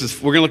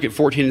 verses, we're going to look at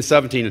 14 and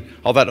 17,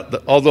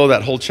 although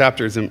that whole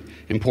chapter is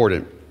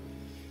important.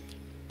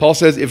 Paul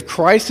says, if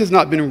Christ has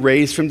not been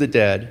raised from the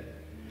dead,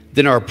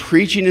 then our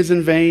preaching is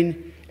in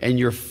vain and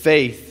your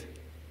faith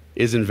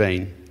is in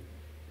vain.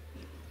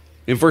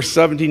 In verse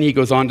 17, he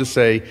goes on to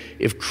say,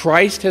 if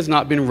Christ has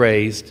not been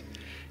raised,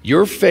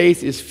 your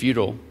faith is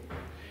futile,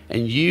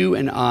 and you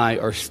and I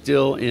are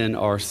still in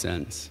our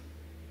sins.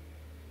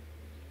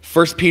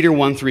 1 Peter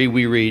 1:3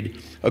 we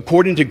read,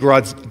 according to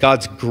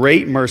God's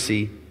great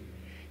mercy,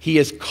 he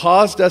has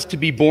caused us to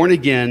be born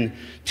again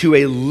to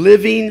a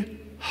living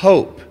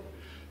hope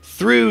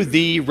through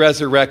the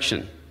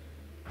resurrection.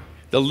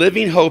 The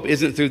living hope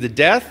isn't through the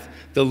death.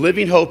 The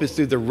living hope is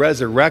through the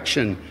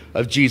resurrection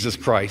of Jesus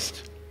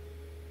Christ.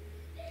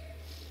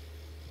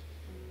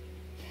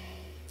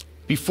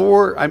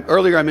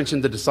 Earlier I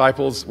mentioned the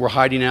disciples were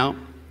hiding out.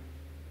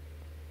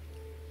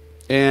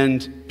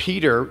 And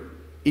Peter,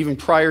 even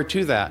prior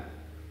to that,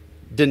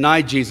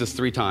 denied Jesus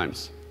 3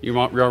 times. You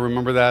all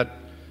remember that?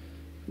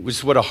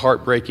 Just what a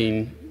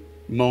heartbreaking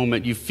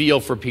moment. You feel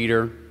for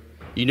Peter.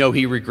 You know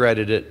he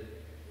regretted it.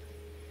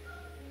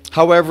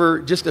 However,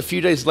 just a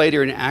few days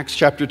later in Acts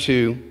chapter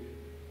 2,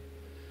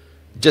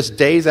 just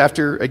days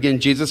after, again,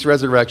 Jesus'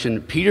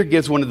 resurrection, Peter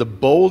gives one of the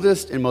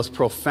boldest and most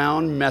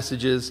profound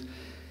messages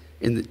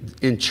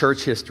in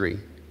church history.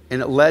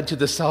 And it led to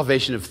the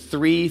salvation of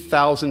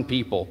 3,000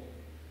 people.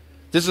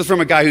 This is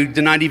from a guy who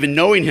denied even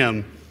knowing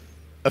him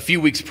a few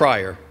weeks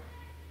prior.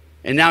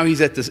 And now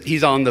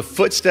he's on the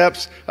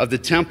footsteps of the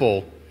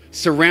temple,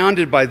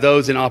 surrounded by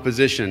those in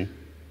opposition,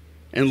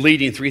 and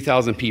leading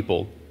 3,000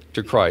 people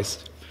to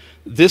Christ.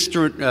 This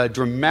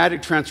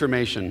dramatic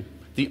transformation,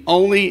 the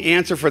only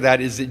answer for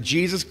that is that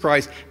Jesus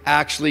Christ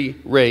actually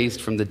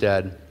raised from the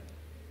dead.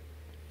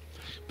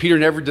 Peter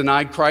never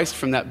denied Christ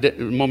from that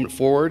moment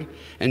forward,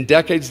 and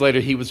decades later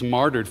he was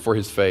martyred for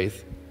his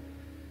faith.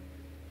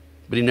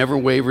 But he never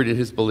wavered in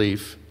his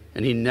belief,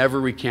 and he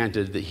never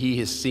recanted that he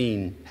had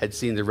seen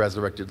the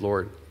resurrected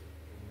Lord.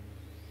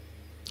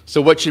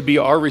 So what should be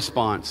our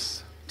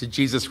response to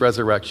Jesus'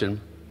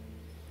 resurrection?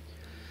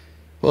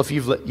 Well, if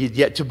you've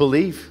yet to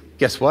believe,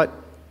 guess what?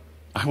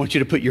 I want you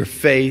to put your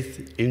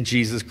faith in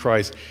Jesus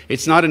Christ.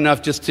 It's not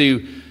enough just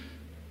to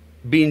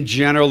be in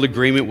general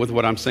agreement with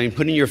what I'm saying.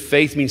 Putting your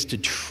faith means to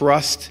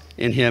trust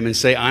in him and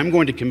say, I'm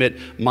going to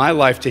commit my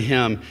life to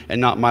him and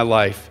not my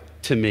life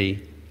to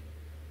me.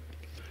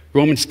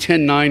 Romans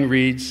 10:9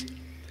 reads,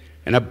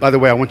 and by the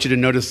way, I want you to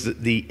notice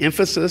the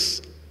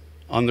emphasis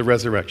on the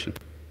resurrection.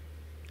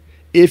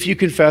 If you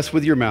confess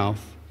with your mouth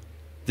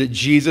that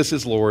Jesus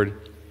is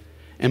Lord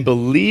and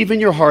believe in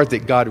your heart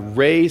that God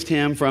raised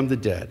him from the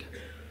dead,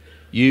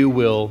 you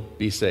will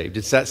be saved.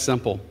 It's that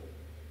simple.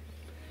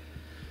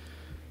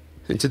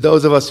 And to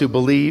those of us who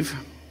believe,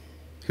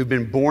 who've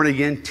been born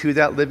again to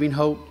that living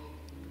hope,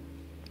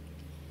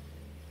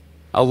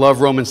 I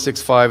love Romans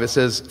 6:5. It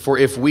says, for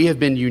if we have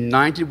been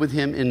united with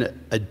him in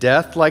a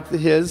death like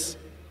his,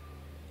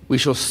 we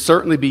shall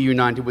certainly be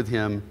united with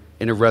him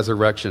in a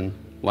resurrection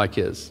like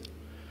his.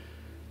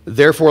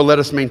 Therefore, let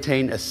us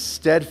maintain a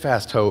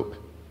steadfast hope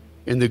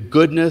in the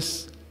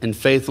goodness and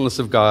faithfulness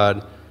of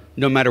God,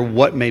 no matter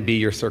what may be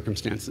your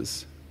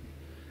circumstances.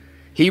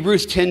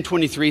 Hebrews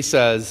 10:23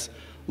 says,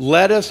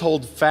 let us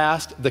hold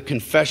fast the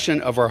confession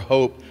of our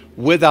hope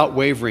without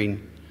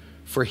wavering,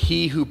 for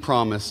he who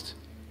promised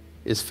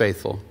is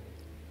faithful.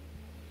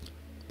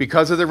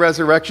 Because of the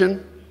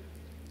resurrection,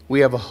 we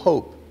have a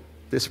hope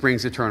that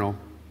springs eternal.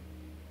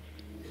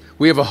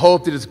 We have a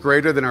hope that is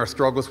greater than our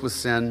struggles with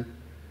sin.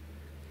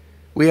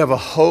 We have a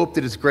hope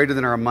that is greater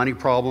than our money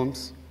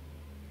problems.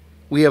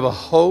 We have a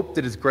hope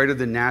that is greater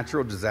than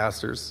natural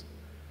disasters.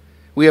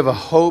 We have a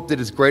hope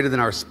that is greater than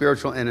our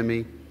spiritual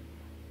enemy.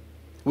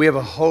 We have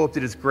a hope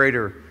that is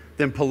greater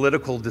than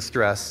political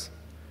distress.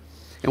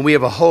 And we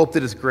have a hope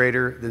that is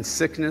greater than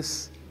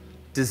sickness,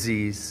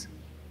 disease,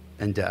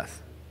 and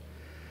death.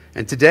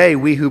 And today,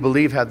 we who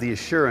believe have the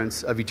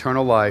assurance of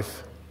eternal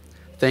life.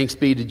 Thanks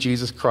be to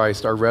Jesus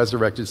Christ, our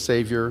resurrected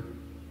Savior,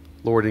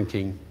 Lord and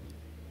King.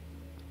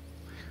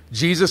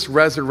 Jesus'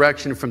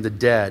 resurrection from the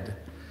dead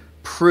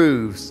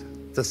proves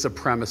the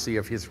supremacy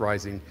of his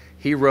rising.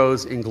 He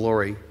rose in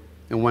glory,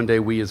 and one day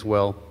we as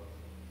well.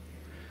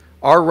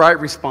 Our right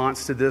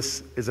response to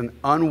this is an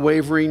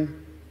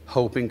unwavering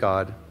hope in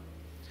God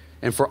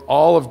and for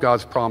all of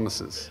God's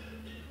promises.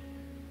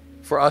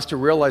 For us to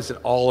realize that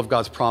all of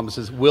God's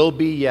promises will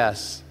be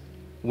yes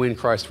when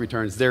Christ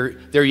returns.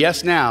 They're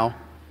yes now,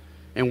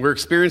 and we're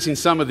experiencing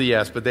some of the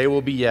yes, but they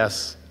will be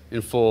yes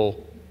in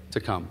full to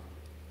come.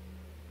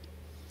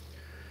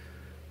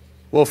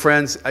 Well,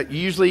 friends,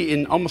 usually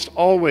and almost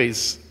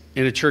always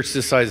in a church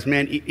this size,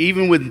 man,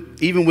 even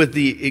with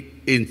the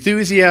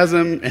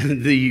enthusiasm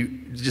and the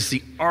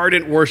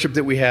ardent worship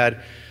that we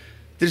had,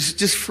 There's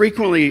just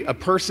frequently a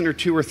person or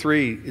two or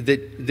three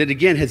that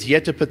again, has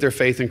yet to put their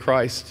faith in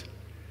Christ.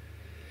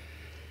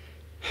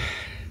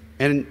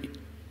 And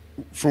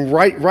from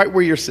right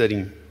where you're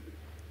sitting,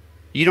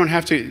 you don't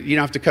have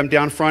to come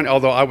down front,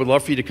 although I would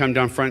love for you to come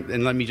down front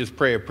and let me just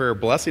pray a prayer of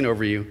blessing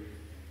over you.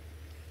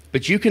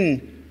 But you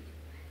can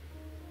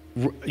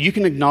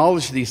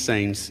acknowledge these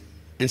things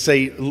and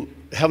say,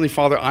 Heavenly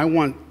Father, I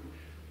want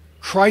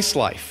Christ's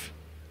life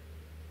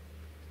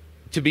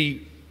to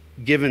be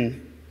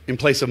given in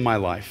place of my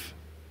life.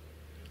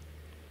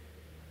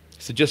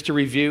 So just to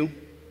review,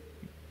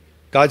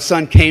 God's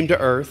Son came to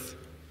earth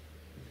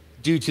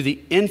due to the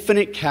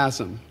infinite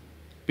chasm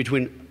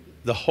between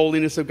the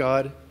holiness of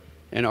God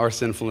and our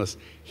sinfulness.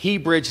 He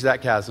bridged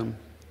that chasm.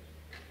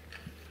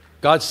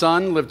 God's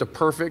Son lived a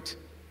perfect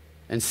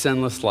and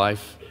sinless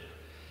life.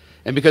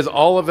 And because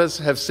all of us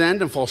have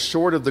sinned and fall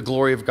short of the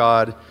glory of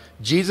God,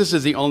 Jesus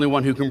is the only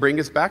one who can bring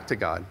us back to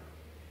God.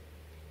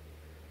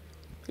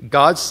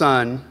 God's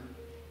Son,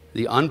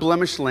 the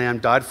unblemished Lamb,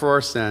 died for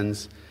our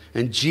sins,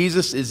 and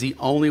Jesus is the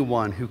only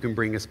one who can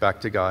bring us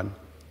back to God.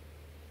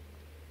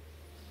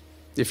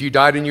 If you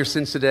died in your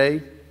sins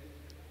today,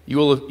 you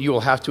will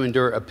have to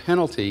endure a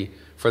penalty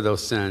for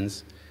those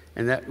sins.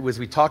 And that, as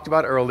we talked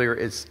about earlier,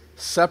 is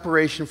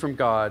separation from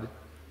God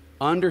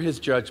under his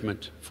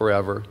judgment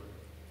forever.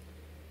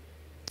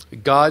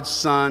 God's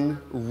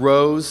Son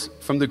rose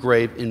from the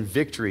grave in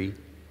victory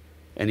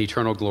and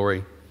eternal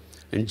glory.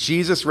 And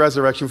Jesus'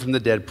 resurrection from the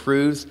dead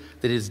proves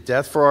that his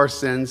death for our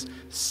sins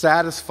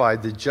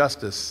satisfied the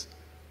justice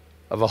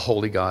of a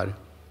holy God.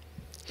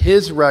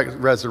 His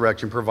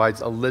resurrection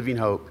provides a living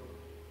hope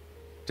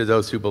to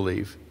those who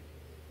believe.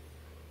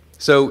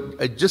 So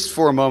just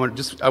for a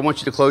moment, I want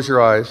you to close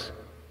your eyes.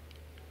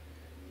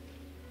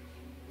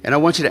 And I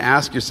want you to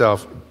ask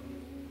yourself,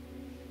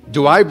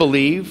 do I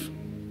believe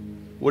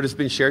what has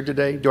been shared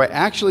today? Do I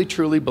actually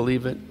truly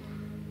believe it?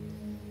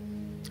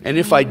 And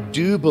if I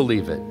do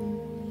believe it,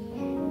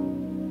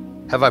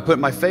 have I put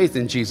my faith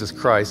in Jesus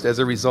Christ as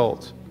a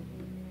result?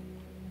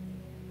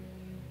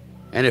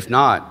 And if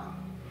not,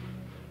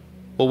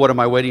 well, what am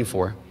I waiting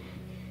for?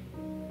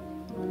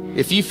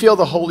 If you feel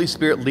the Holy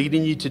Spirit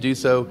leading you to do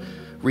so,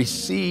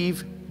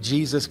 receive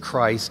Jesus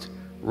Christ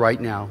right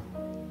now.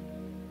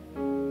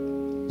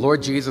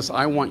 Lord Jesus,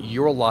 I want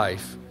your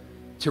life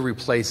to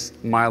replace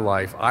my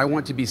life. I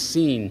want to be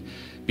seen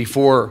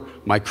before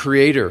my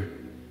Creator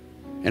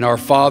and our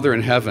Father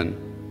in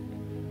heaven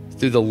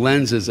through the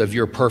lenses of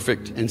your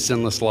perfect and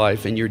sinless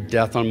life and your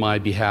death on my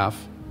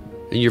behalf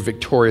and your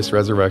victorious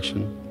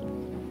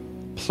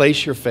resurrection.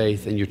 Place your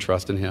faith and your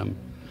trust in him.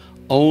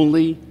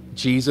 Only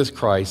Jesus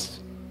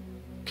Christ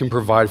can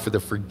provide for the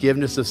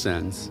forgiveness of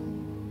sins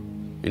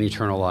and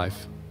eternal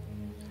life.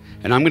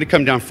 And I'm going to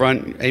come down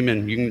front.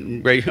 Amen.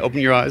 You can open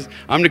your eyes.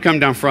 I'm going to come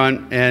down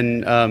front,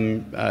 and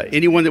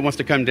anyone that wants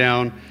to come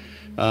down,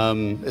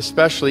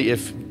 especially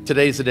if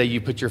today's the day you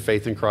put your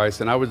faith in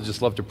Christ, and I would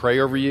just love to pray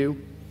over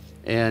you,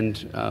 and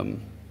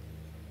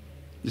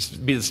this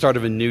be the start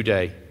of a new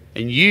day.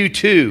 And you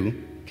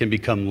too can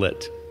become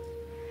lit.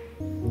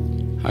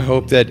 I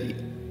hope that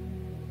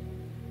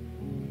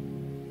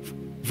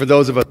for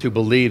those of us who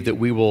believe that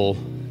we will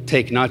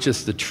take not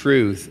just the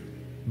truth,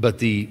 but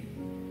the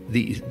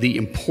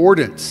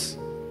importance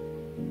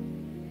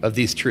of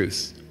these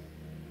truths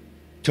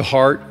to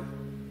heart,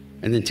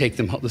 and then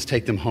let's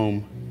take them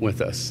home with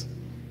us.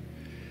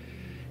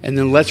 And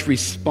then let's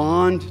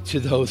respond to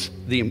those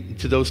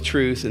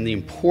truths and the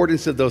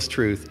importance of those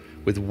truths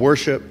with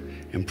worship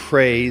and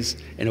praise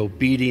and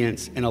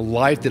obedience and a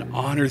life that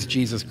honors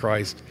Jesus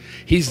Christ.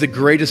 He's the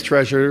greatest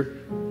treasure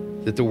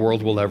that the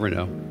world will ever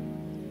know.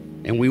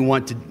 And we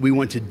want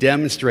to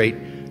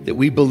demonstrate that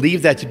we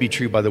believe that to be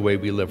true by the way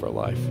we live our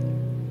life.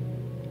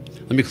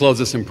 Let me close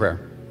this in prayer.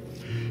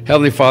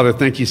 Heavenly Father,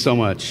 thank you so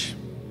much.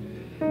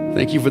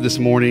 Thank you for this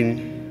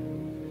morning.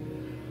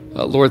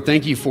 Lord,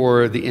 thank you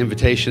for the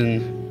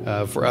invitation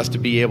for us to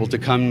be able to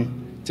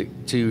come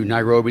to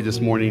Nairobi this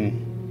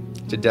morning,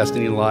 to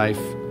Destiny Life,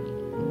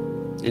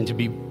 and to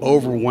be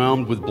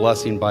overwhelmed with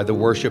blessing by the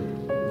worship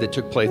that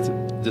took place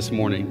this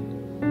morning.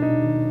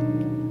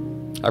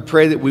 I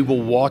pray that we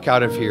will walk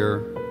out of here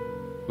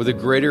with a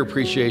greater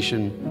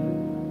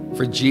appreciation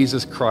for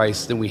Jesus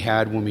Christ than we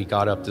had when we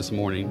got up this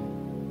morning.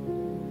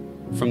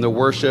 From the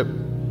worship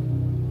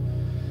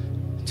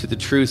to the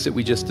truths that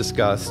we just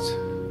discussed,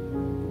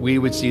 we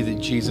would see that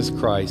Jesus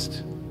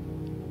Christ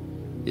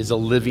is a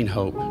living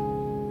hope,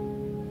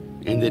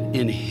 and that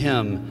in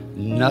him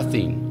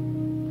nothing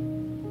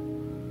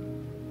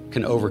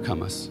can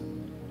overcome us.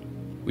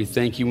 We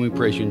thank you and we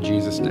praise you in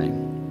Jesus'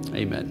 name.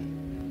 Amen.